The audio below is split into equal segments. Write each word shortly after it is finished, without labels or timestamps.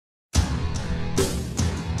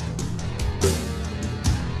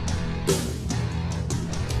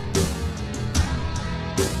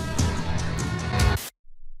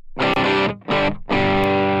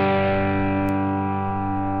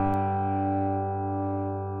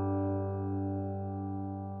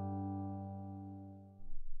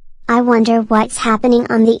I wonder what's happening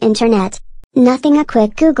on the internet. Nothing a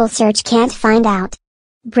quick Google search can't find out.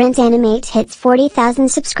 BrentAnimate hits 40,000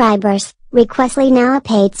 subscribers, requestly now a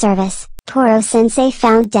paid service. Toro Sensei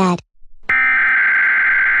found dead.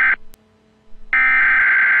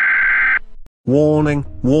 Warning,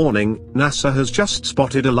 warning, NASA has just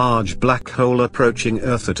spotted a large black hole approaching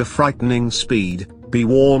Earth at a frightening speed. Be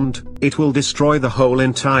warned, it will destroy the whole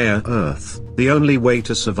entire Earth. The only way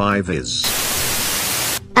to survive is...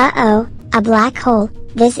 Uh-oh, a black hole.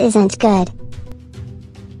 This isn't good.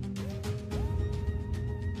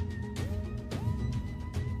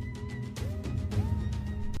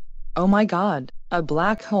 Oh my god, a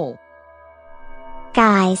black hole.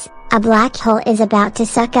 Guys, a black hole is about to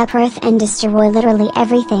suck up Earth and destroy literally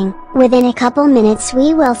everything. Within a couple minutes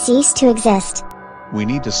we will cease to exist. We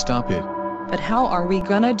need to stop it. But how are we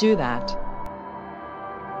gonna do that?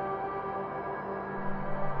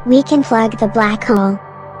 We can plug the black hole.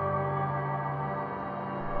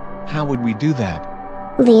 How would we do that?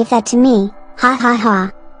 Leave that to me, ha ha ha.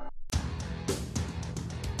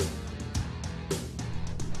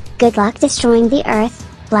 Good luck destroying the Earth,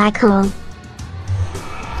 black hole.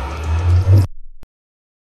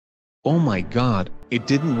 Oh my god, it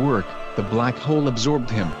didn't work. The black hole absorbed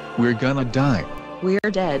him. We're gonna die. We're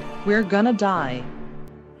dead, we're gonna die.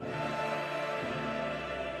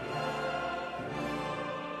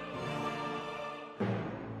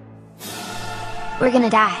 We're gonna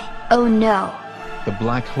die. Oh no. The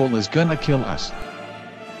black hole is gonna kill us.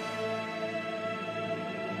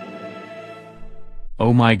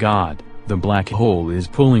 Oh my god, the black hole is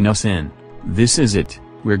pulling us in. This is it,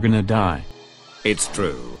 we're gonna die. It's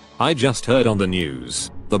true. I just heard on the news,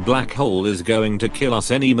 the black hole is going to kill us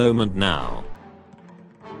any moment now.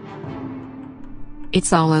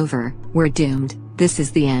 It's all over, we're doomed, this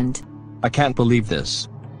is the end. I can't believe this.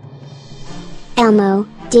 Elmo,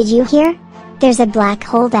 did you hear? There's a black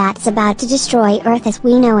hole that's about to destroy Earth as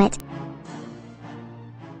we know it.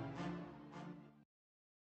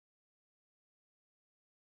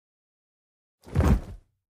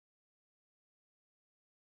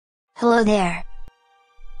 Hello there.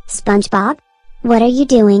 SpongeBob? What are you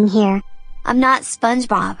doing here? I'm not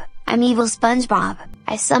SpongeBob, I'm evil SpongeBob.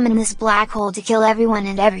 I summoned this black hole to kill everyone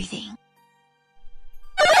and everything.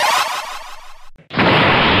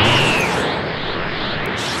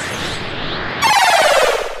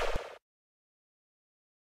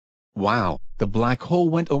 Wow, the black hole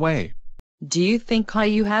went away. Do you think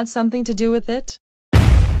Caillou had something to do with it?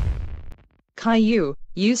 Caillou,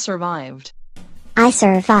 you survived. I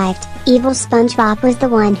survived. Evil SpongeBob was the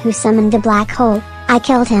one who summoned the black hole. I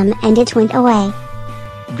killed him and it went away.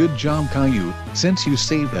 Good job, Caillou. Since you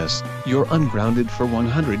saved us, you're ungrounded for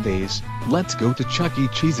 100 days. Let's go to Chuck E.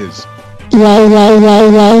 Cheese's. Yay yay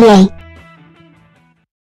yay yay yay.